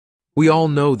We all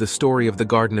know the story of the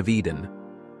Garden of Eden.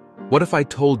 What if I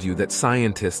told you that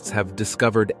scientists have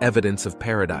discovered evidence of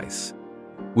paradise?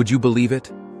 Would you believe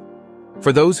it?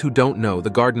 For those who don't know, the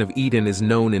Garden of Eden is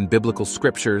known in biblical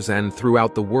scriptures and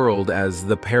throughout the world as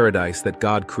the paradise that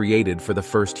God created for the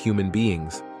first human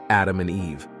beings, Adam and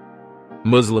Eve.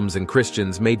 Muslims and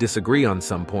Christians may disagree on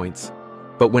some points,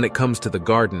 but when it comes to the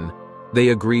garden, they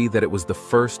agree that it was the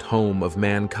first home of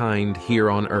mankind here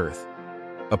on earth,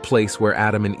 a place where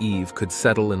Adam and Eve could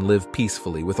settle and live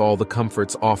peacefully with all the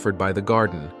comforts offered by the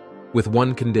garden, with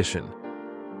one condition: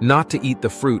 not to eat the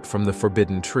fruit from the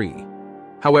forbidden tree.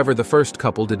 However, the first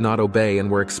couple did not obey and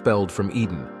were expelled from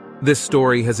Eden. This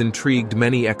story has intrigued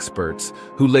many experts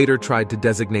who later tried to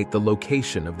designate the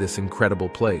location of this incredible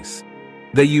place.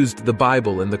 They used the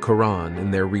Bible and the Quran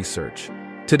in their research.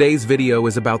 Today's video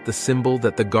is about the symbol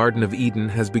that the Garden of Eden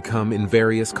has become in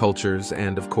various cultures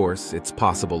and, of course, its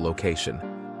possible location.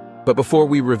 But before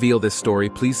we reveal this story,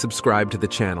 please subscribe to the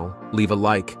channel, leave a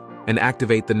like, and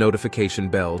activate the notification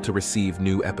bell to receive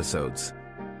new episodes.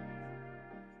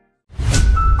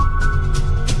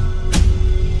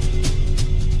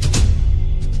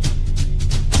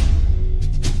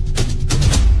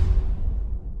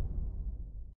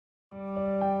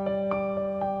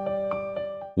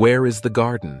 Where is the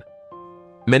garden?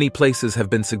 Many places have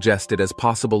been suggested as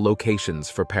possible locations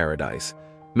for paradise,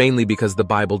 mainly because the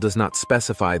Bible does not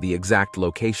specify the exact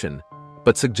location,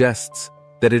 but suggests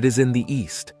that it is in the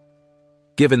east.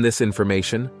 Given this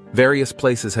information, various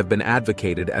places have been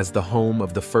advocated as the home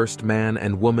of the first man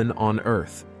and woman on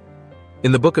earth.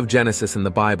 In the book of Genesis in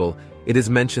the Bible, it is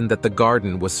mentioned that the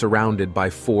garden was surrounded by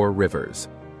 4 rivers,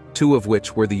 2 of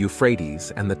which were the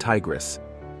Euphrates and the Tigris.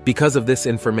 Because of this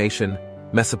information,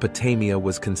 Mesopotamia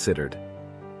was considered.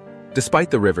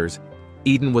 Despite the rivers,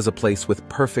 Eden was a place with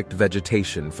perfect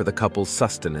vegetation for the couple's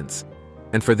sustenance,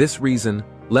 and for this reason,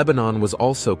 Lebanon was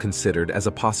also considered as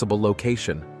a possible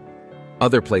location.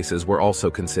 Other places were also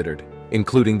considered,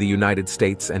 including the United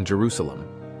States and Jerusalem.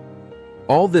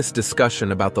 All this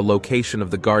discussion about the location of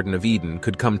the Garden of Eden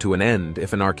could come to an end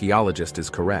if an archaeologist is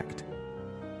correct.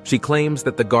 She claims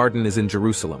that the garden is in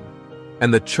Jerusalem,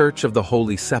 and the Church of the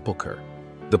Holy Sepulchre,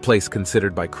 the place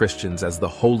considered by Christians as the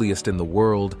holiest in the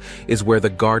world, is where the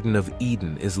Garden of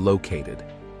Eden is located.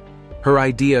 Her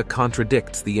idea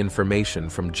contradicts the information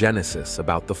from Genesis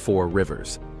about the 4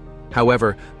 rivers.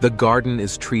 However, the garden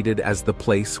is treated as the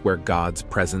place where God's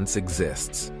presence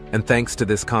exists, and thanks to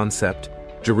this concept,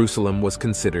 Jerusalem was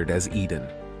considered as Eden.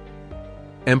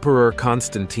 Emperor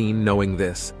Constantine, knowing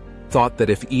this, thought that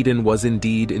if Eden was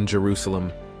indeed in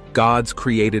Jerusalem, God's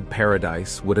created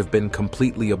paradise would have been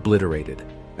completely obliterated,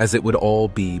 as it would all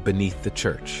be beneath the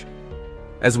church.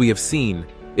 As we have seen,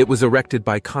 it was erected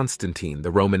by Constantine, the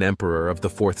Roman emperor of the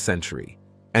 4th century,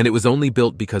 and it was only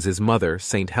built because his mother,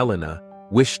 Saint Helena,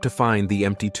 wished to find the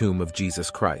empty tomb of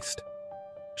Jesus Christ.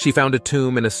 She found a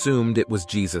tomb and assumed it was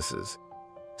Jesus's.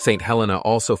 Saint Helena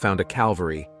also found a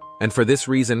Calvary, and for this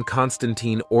reason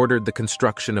Constantine ordered the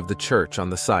construction of the church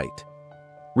on the site.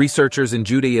 Researchers in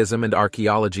Judaism and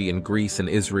archaeology in Greece and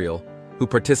Israel, who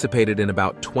participated in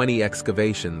about 20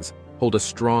 excavations, hold a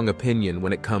strong opinion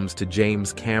when it comes to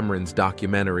James Cameron's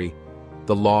documentary,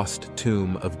 The Lost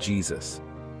Tomb of Jesus.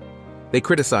 They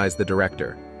criticize the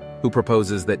director, who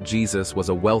proposes that Jesus was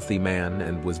a wealthy man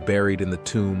and was buried in the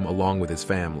tomb along with his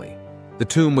family. The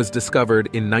tomb was discovered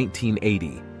in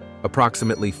 1980,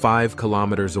 approximately 5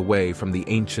 kilometers away from the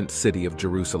ancient city of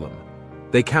Jerusalem.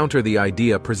 They counter the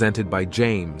idea presented by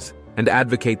James and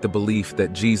advocate the belief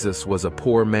that Jesus was a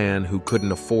poor man who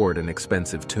couldn't afford an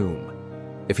expensive tomb.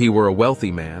 If he were a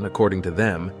wealthy man, according to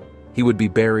them, he would be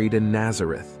buried in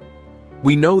Nazareth.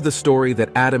 We know the story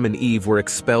that Adam and Eve were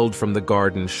expelled from the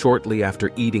garden shortly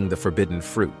after eating the forbidden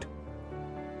fruit.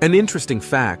 An interesting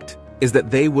fact is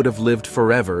that they would have lived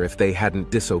forever if they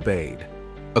hadn't disobeyed,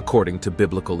 according to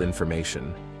biblical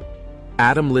information.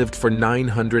 Adam lived for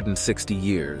 960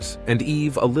 years, and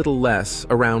Eve a little less,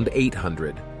 around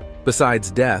 800. Besides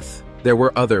death, there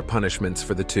were other punishments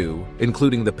for the two,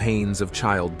 including the pains of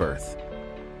childbirth.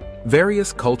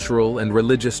 Various cultural and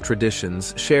religious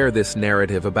traditions share this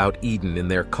narrative about Eden in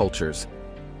their cultures.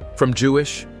 From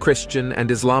Jewish, Christian,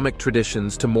 and Islamic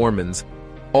traditions to Mormons,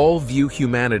 all view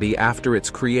humanity after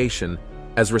its creation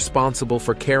as responsible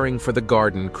for caring for the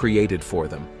garden created for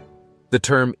them. The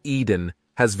term Eden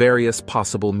has various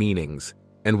possible meanings,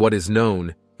 and what is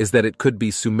known is that it could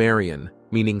be Sumerian,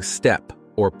 meaning steppe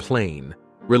or plain,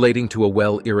 relating to a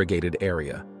well-irrigated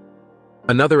area.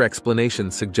 Another explanation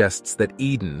suggests that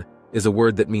Eden is a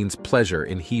word that means pleasure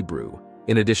in Hebrew,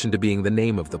 in addition to being the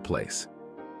name of the place.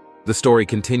 The story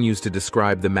continues to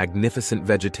describe the magnificent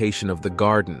vegetation of the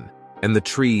garden, and the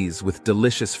trees with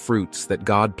delicious fruits that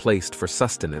God placed for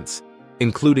sustenance,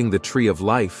 including the tree of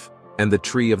life and the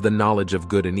tree of the knowledge of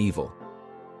good and evil.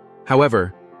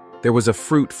 However, there was a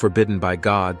fruit forbidden by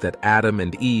God that Adam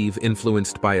and Eve,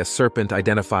 influenced by a serpent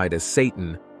identified as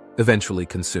Satan, eventually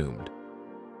consumed.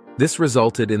 This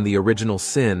resulted in the original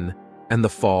sin and the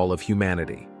fall of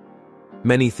humanity.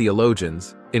 Many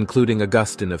theologians, including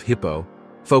Augustine of Hippo,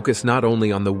 focus not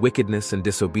only on the wickedness and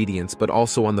disobedience but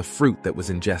also on the fruit that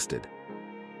was ingested.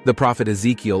 The prophet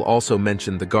Ezekiel also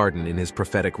mentioned the garden in his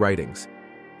prophetic writings.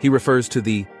 He refers to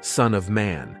the Son of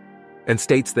Man and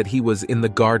states that he was in the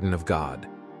garden of God,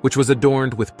 which was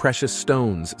adorned with precious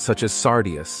stones such as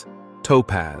sardius,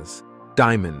 topaz,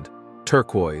 diamond,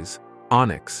 turquoise,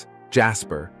 onyx,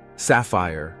 jasper,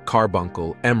 sapphire,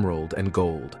 carbuncle, emerald, and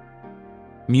gold.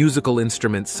 Musical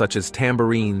instruments such as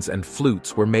tambourines and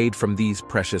flutes were made from these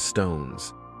precious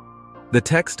stones. The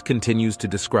text continues to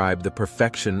describe the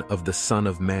perfection of the Son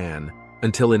of Man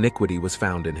until iniquity was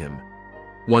found in him.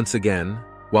 Once again,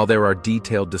 while there are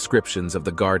detailed descriptions of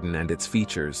the garden and its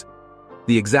features,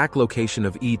 the exact location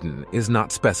of Eden is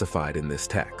not specified in this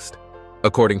text.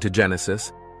 According to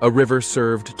Genesis, a river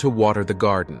served to water the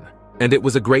garden, and it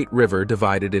was a great river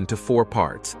divided into 4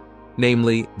 parts,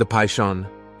 namely the Pishon,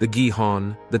 the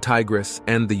Gihon, the Tigris,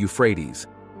 and the Euphrates.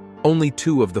 Only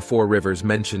 2 of the 4 rivers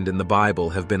mentioned in the Bible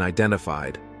have been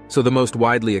identified, so the most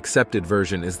widely accepted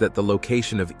version is that the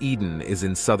location of Eden is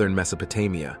in southern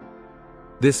Mesopotamia.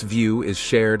 This view is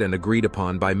shared and agreed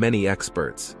upon by many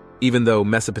experts, even though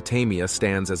Mesopotamia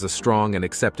stands as a strong and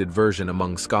accepted version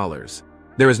among scholars.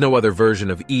 There is no other version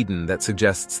of Eden that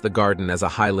suggests the garden as a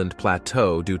highland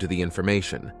plateau due to the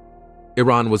information.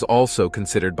 Iran was also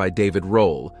considered by David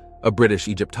Rohl, a British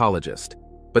Egyptologist,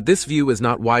 but this view is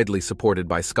not widely supported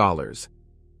by scholars.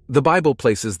 The Bible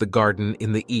places the garden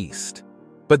in the east,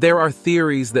 but there are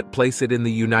theories that place it in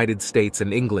the United States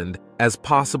and England as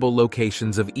possible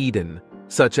locations of Eden,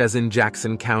 such as in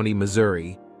Jackson County,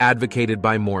 Missouri, advocated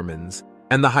by Mormons,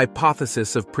 and the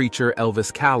hypothesis of preacher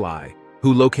Elvis Cali,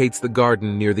 who locates the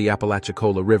garden near the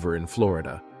Apalachicola River in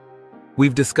Florida.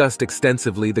 We've discussed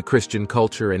extensively the Christian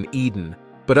culture and Eden,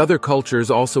 but other cultures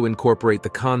also incorporate the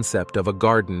concept of a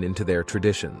garden into their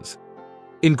traditions.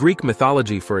 In Greek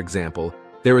mythology, for example,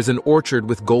 there is an orchard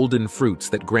with golden fruits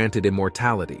that granted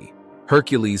immortality.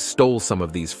 Hercules stole some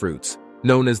of these fruits,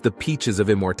 known as the peaches of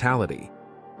immortality.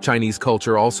 Chinese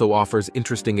culture also offers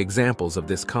interesting examples of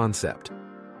this concept.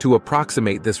 To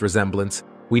approximate this resemblance,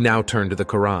 we now turn to the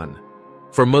Quran.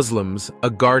 For Muslims, a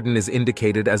garden is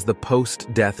indicated as the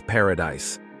post-death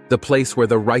paradise, the place where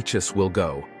the righteous will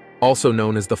go, also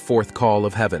known as the 4th call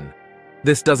of heaven.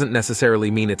 This doesn't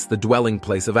necessarily mean it's the dwelling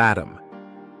place of Adam.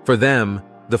 For them,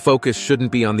 the focus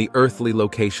shouldn't be on the earthly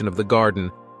location of the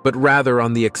garden, but rather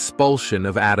on the expulsion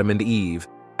of Adam and Eve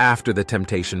after the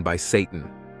temptation by Satan.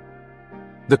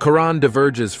 The Quran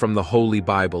diverges from the Holy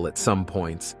Bible at some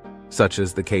points, such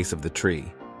as the case of the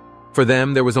tree. For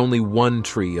them, there was only one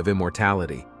tree of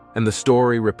immortality, and the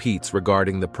story repeats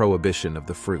regarding the prohibition of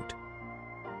the fruit.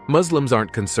 Muslims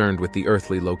aren't concerned with the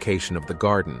earthly location of the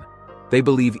garden. They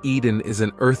believe Eden is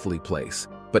an earthly place,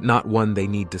 but not one they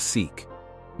need to seek.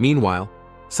 Meanwhile,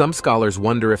 some scholars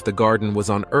wonder if the garden was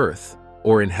on earth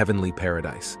or in heavenly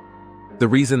paradise. The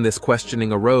reason this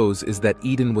questioning arose is that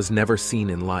Eden was never seen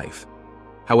in life.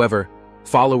 However,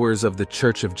 followers of the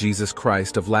Church of Jesus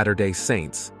Christ of Latter-day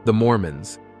Saints, the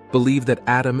Mormons, believe that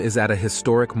Adam is at a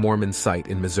historic Mormon site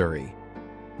in Missouri.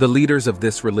 The leaders of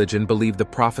this religion believe the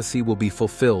prophecy will be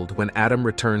fulfilled when Adam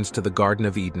returns to the Garden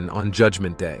of Eden on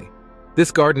Judgment Day.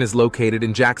 This garden is located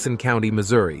in Jackson County,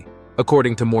 Missouri,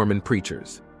 according to Mormon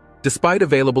preachers. Despite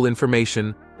available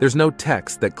information, there's no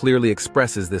text that clearly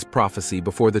expresses this prophecy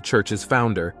before the church's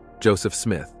founder, Joseph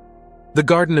Smith. The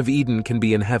Garden of Eden can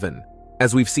be in heaven,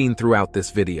 as we've seen throughout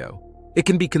this video. It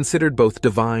can be considered both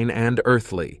divine and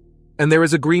earthly, and there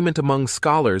is agreement among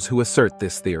scholars who assert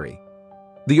this theory.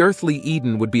 The earthly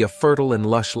Eden would be a fertile and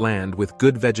lush land with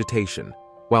good vegetation,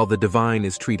 while the divine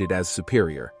is treated as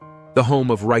superior, the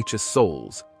home of righteous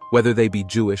souls, whether they be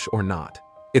Jewish or not.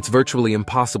 It's virtually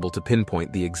impossible to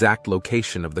pinpoint the exact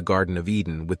location of the Garden of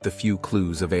Eden with the few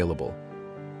clues available.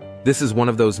 This is one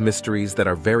of those mysteries that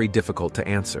are very difficult to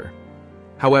answer.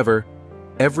 However,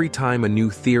 every time a new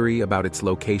theory about its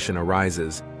location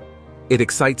arises, it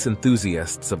excites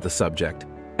enthusiasts of the subject,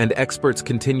 and experts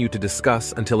continue to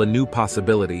discuss until a new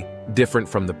possibility, different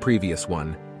from the previous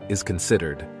one, is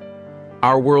considered.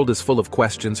 Our world is full of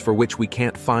questions for which we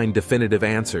can't find definitive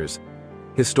answers.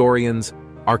 Historians,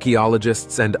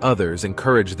 archaeologists, and others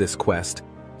encourage this quest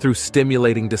through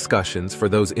stimulating discussions for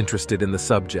those interested in the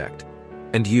subject.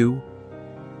 And you?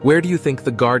 Where do you think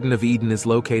the Garden of Eden is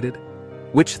located?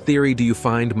 Which theory do you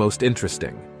find most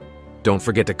interesting? Don't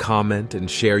forget to comment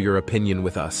and share your opinion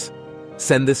with us.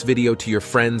 Send this video to your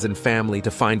friends and family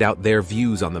to find out their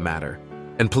views on the matter.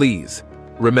 And please,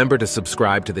 remember to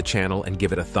subscribe to the channel and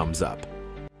give it a thumbs up.